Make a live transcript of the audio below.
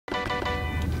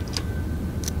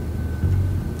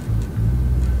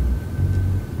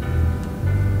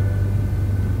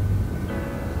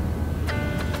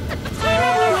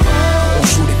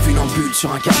sur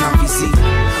un câble invisible.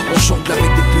 On jongle avec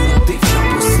des bulles, on défie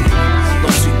l'impossible.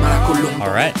 Dans une main à colombe.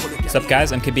 Alright, what's up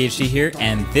guys, I'm KBHD here,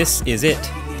 and this is it.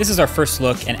 This is our first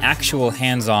look, an actual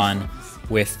hands-on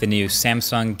with the new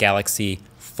Samsung Galaxy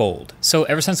Fold. So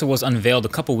ever since it was unveiled a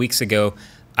couple weeks ago,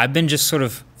 I've been just sort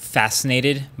of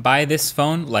fascinated by this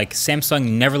phone. Like,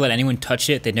 Samsung never let anyone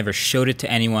touch it. They never showed it to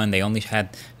anyone. They only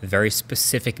had very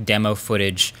specific demo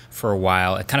footage for a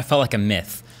while. It kind of felt like a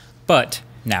myth. But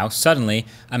now, suddenly,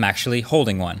 I'm actually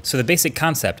holding one. So the basic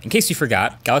concept, in case you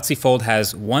forgot, Galaxy Fold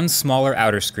has one smaller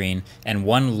outer screen and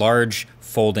one large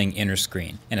folding inner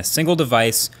screen in a single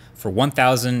device for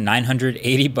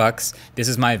 $1,980. This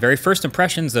is my very first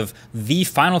impressions of the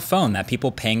final phone that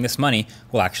people paying this money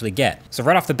will actually get. So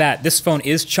right off the bat, this phone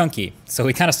is chunky. So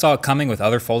we kind of saw it coming with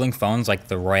other folding phones like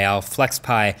the Royale Flex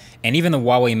Pi and even the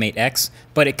Huawei Mate X,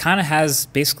 but it kind of has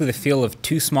basically the feel of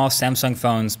two small Samsung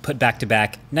phones put back to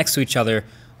back next to each other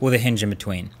with a hinge in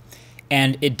between.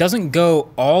 And it doesn't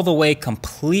go all the way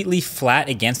completely flat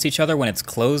against each other when it's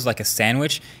closed like a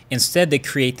sandwich. Instead, they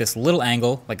create this little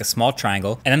angle, like a small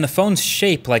triangle. And then the phone's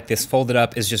shape, like this folded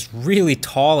up, is just really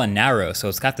tall and narrow. So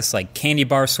it's got this like candy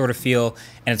bar sort of feel,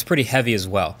 and it's pretty heavy as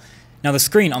well. Now the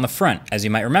screen on the front, as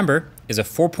you might remember, is a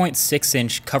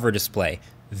 4.6-inch cover display.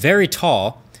 Very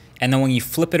tall. And then when you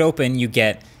flip it open, you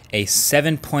get a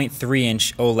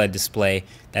 7.3-inch OLED display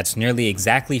that's nearly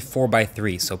exactly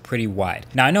 4:3, so pretty wide.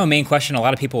 Now I know a main question a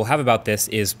lot of people will have about this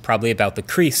is probably about the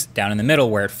crease down in the middle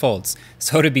where it folds.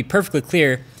 So to be perfectly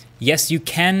clear, yes, you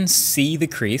can see the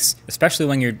crease, especially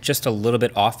when you're just a little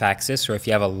bit off axis or if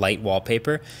you have a light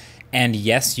wallpaper. And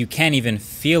yes, you can even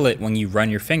feel it when you run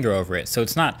your finger over it. So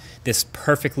it's not this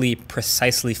perfectly,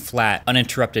 precisely flat,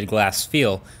 uninterrupted glass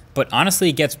feel, but honestly,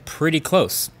 it gets pretty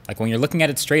close. Like when you're looking at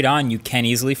it straight on, you can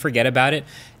easily forget about it.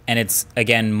 And it's,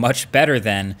 again, much better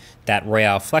than that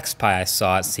Royale Flex Pi I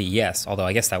saw at CES, although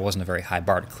I guess that wasn't a very high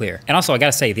bar to clear. And also, I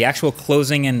gotta say, the actual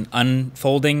closing and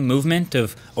unfolding movement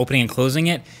of opening and closing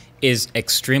it is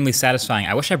extremely satisfying.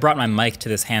 I wish I brought my mic to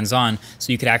this hands-on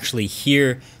so you could actually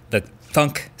hear the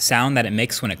thunk sound that it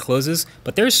makes when it closes.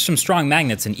 But there's some strong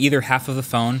magnets in either half of the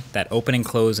phone that open and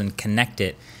close and connect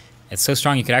it. It's so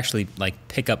strong you could actually like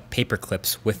pick up paper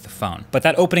clips with the phone. But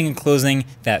that opening and closing,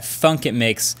 that thunk it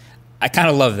makes, I kind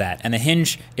of love that. And the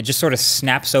hinge, it just sort of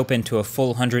snaps open to a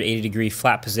full 180-degree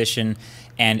flat position,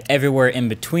 and everywhere in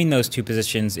between those two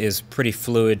positions is pretty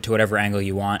fluid to whatever angle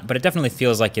you want, but it definitely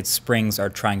feels like its springs are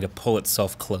trying to pull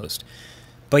itself closed.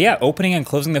 But yeah, opening and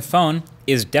closing the phone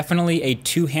is definitely a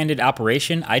two-handed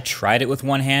operation. I tried it with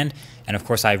one hand, and of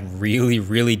course I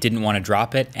really didn't want to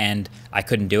drop it, and I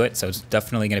couldn't do it, so it's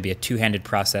definitely going to be a two-handed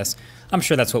process. I'm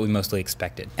sure that's what we mostly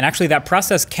expected. And actually that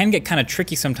process can get kind of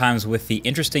tricky sometimes with the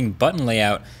interesting button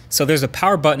layout. So there's a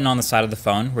power button on the side of the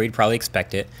phone where you'd probably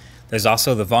expect it. There's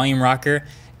also the volume rocker,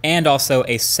 and also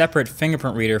a separate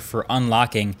fingerprint reader for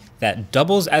unlocking that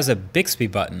doubles as a Bixby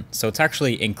button. So it's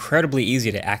actually incredibly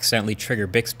easy to accidentally trigger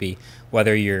Bixby,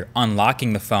 whether you're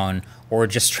unlocking the phone or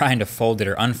just trying to fold it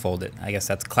or unfold it. I guess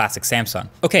that's classic Samsung.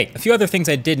 Okay, a few other things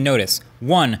I did notice.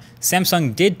 One,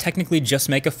 Samsung did technically just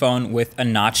make a phone with a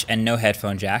notch and no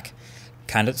headphone jack.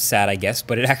 Kind of sad, I guess,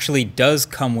 but it actually does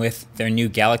come with their new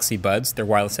Galaxy Buds, their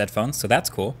wireless headphones, so that's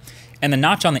cool. And the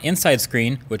notch on the inside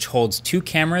screen, which holds two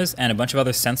cameras and a bunch of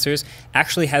other sensors,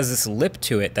 actually has this lip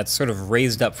to it that's sort of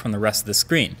raised up from the rest of the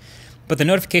screen. But the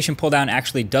notification pull down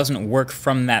actually doesn't work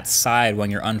from that side when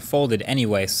you're unfolded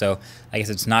anyway, so I guess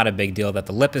it's not a big deal that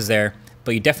the lip is there,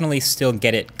 but you definitely still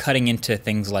get it cutting into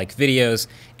things like videos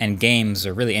and games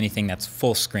or really anything that's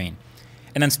full screen.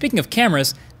 And then speaking of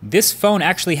cameras, this phone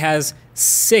actually has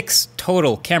 6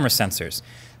 total camera sensors.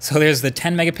 So there's the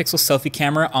 10 megapixel selfie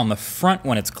camera on the front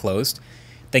when it's closed.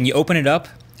 Then you open it up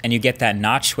and you get that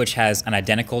notch, which has an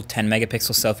identical 10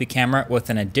 megapixel selfie camera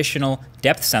with an additional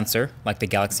depth sensor like the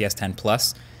Galaxy S10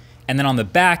 Plus. And then on the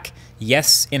back,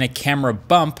 yes, in a camera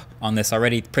bump on this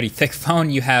already pretty thick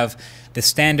phone, you have the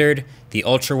standard, the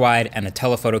ultra wide, and the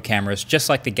telephoto cameras, just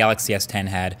like the Galaxy S10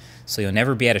 had. So you'll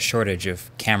never be at a shortage of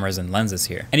cameras and lenses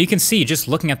here. And you can see, just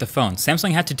looking at the phone,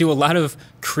 Samsung had to do a lot of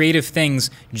creative things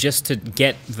just to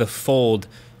get the Fold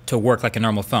to work like a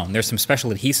normal phone. There's some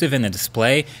special adhesive in the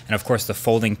display, and of course the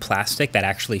folding plastic that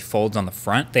actually folds on the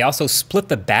front. They also split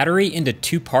the battery into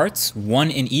 2 parts,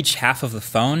 one in each half of the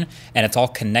phone, and it's all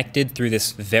connected through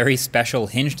this very special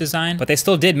hinge design, but they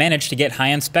still did manage to get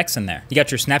high-end specs in there. You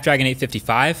got your Snapdragon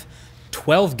 855,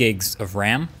 12 gigs of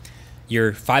RAM,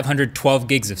 your 512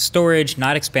 gigs of storage,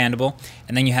 not expandable,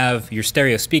 and then you have your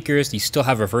stereo speakers, you still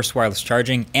have reverse wireless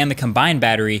charging, and the combined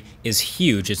battery is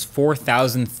huge. It's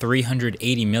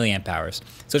 4,380 milliamp hours.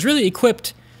 So it's really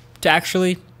equipped to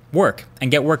actually work and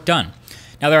get work done.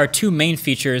 Now there are 2 main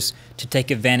features to take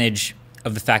advantage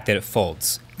of the fact that it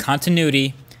folds.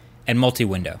 Continuity and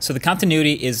multi-window. So the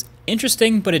continuity is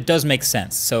interesting, but it does make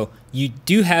sense. So you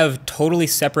do have totally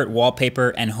separate wallpaper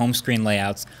and home screen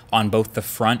layouts on both the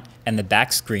front and the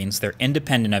back screens. They're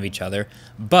independent of each other,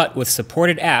 but with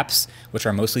supported apps, which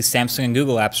are mostly Samsung and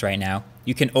Google apps right now,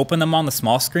 you can open them on the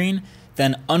small screen,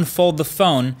 then unfold the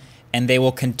phone, and they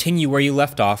will continue where you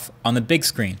left off on the big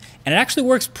screen. And it actually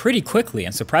works pretty quickly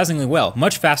and surprisingly well,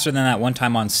 much faster than that one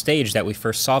time on stage that we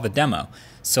first saw the demo.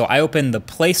 So I opened the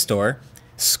Play Store,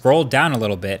 scrolled down a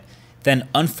little bit, then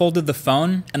unfolded the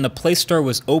phone, and the Play Store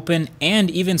was open and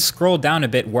even scrolled down a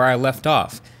bit where I left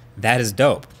off. That is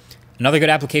dope. Another good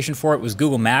application for it was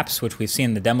Google Maps, which we've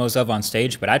seen the demos of on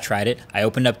stage, but I tried it. I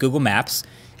opened up Google Maps,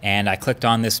 and I clicked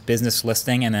on this business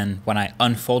listing, and then when I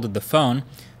unfolded the phone,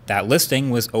 that listing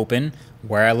was open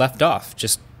where I left off,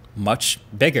 just much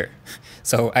bigger.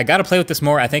 So I gotta play with this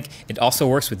more. I think it also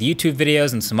works with YouTube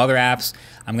videos and some other apps.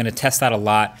 I'm gonna test that a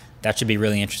lot. That should be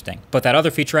really interesting. But that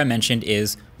other feature I mentioned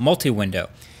is multi-window.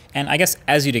 And I guess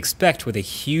as you'd expect with a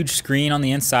huge screen on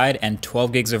the inside and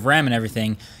 12 gigs of RAM and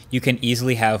everything, you can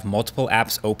easily have multiple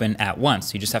apps open at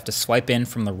once. You just have to swipe in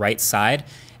from the right side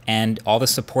and all the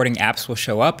supporting apps will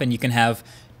show up and you can have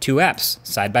two apps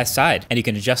side by side. And you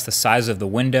can adjust the size of the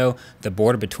window, the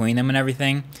border between them and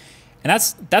everything. And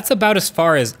that's about as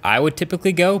far as I would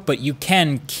typically go, but you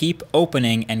can keep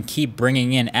opening and keep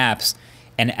bringing in apps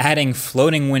and adding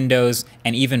floating windows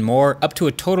and even more, up to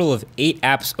a total of 8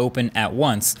 apps open at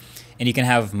once. And you can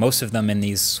have most of them in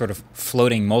these sort of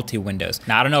floating multi-windows.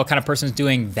 Now, I don't know what kind of person's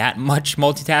doing that much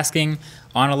multitasking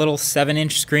on a little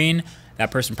 7-inch screen.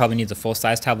 That person probably needs a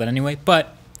full-size tablet anyway,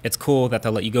 but it's cool that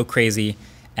they'll let you go crazy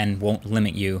and won't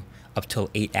limit you up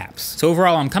till 8 apps. So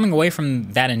overall, I'm coming away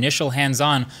from that initial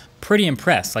hands-on pretty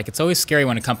impressed. Like, it's always scary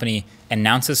when a company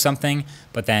announces something,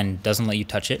 but then doesn't let you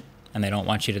touch it, and they don't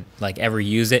want you to like ever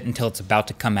use it until it's about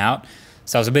to come out.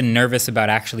 So I was a bit nervous about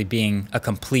actually being a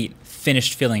complete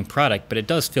finished feeling product, but it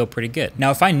does feel pretty good.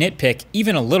 Now, if I nitpick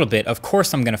even a little bit, of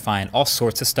course I'm gonna find all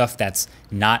sorts of stuff that's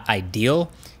not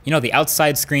ideal. You know, the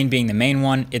outside screen being the main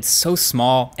one, it's so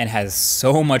small and has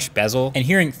so much bezel. And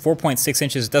hearing 4.6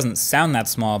 inches doesn't sound that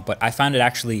small, but I found it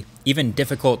actually even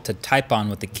difficult to type on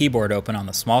with the keyboard open on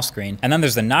the small screen. And then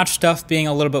there's the notch stuff being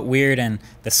a little bit weird, and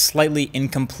the slightly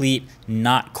incomplete,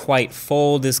 not quite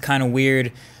fold is kind of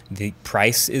weird. The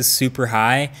price is super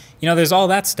high. You know, there's all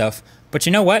that stuff. But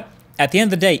you know what? At the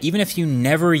end of the day, even if you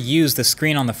never use the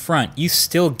screen on the front, you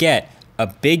still get a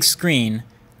big screen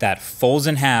that folds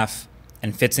in half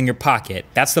and fits in your pocket.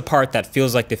 That's the part that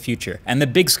feels like the future. And the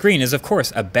big screen is, of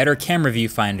course, a better camera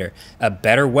viewfinder, a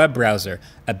better web browser,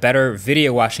 a better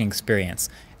video watching experience.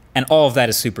 And all of that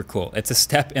is super cool. It's a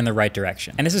step in the right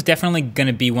direction. And this is definitely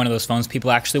gonna be one of those phones people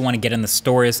actually wanna get in the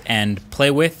stores and play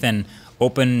with and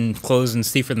open, close, and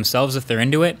see for themselves if they're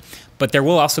into it. But there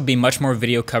will also be much more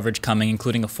video coverage coming,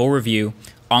 including a full review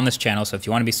on this channel. So if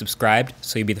you want to be subscribed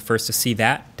so you'll be the first to see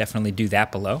that, definitely do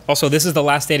that below. Also, this is the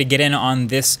last day to get in on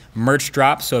this merch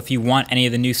drop. So if you want any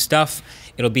of the new stuff,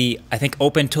 it'll be, I think,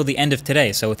 open till the end of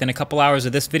today. So within a couple hours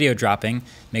of this video dropping,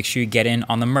 make sure you get in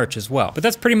on the merch as well. But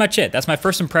that's pretty much it. That's my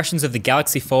first impressions of the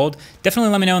Galaxy Fold.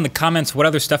 Definitely let me know in the comments what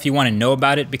other stuff you want to know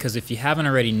about it, because if you haven't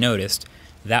already noticed,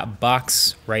 that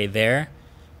box right there,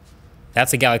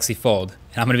 that's a Galaxy Fold.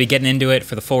 And I'm gonna be getting into it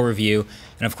for the full review,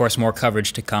 and of course more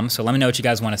coverage to come. So let me know what you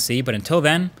guys wanna see, but until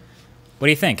then, what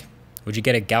do you think? Would you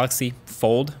get a Galaxy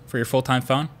Fold for your full-time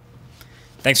phone?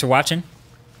 Thanks for watching.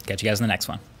 Catch you guys in the next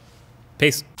one.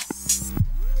 Peace.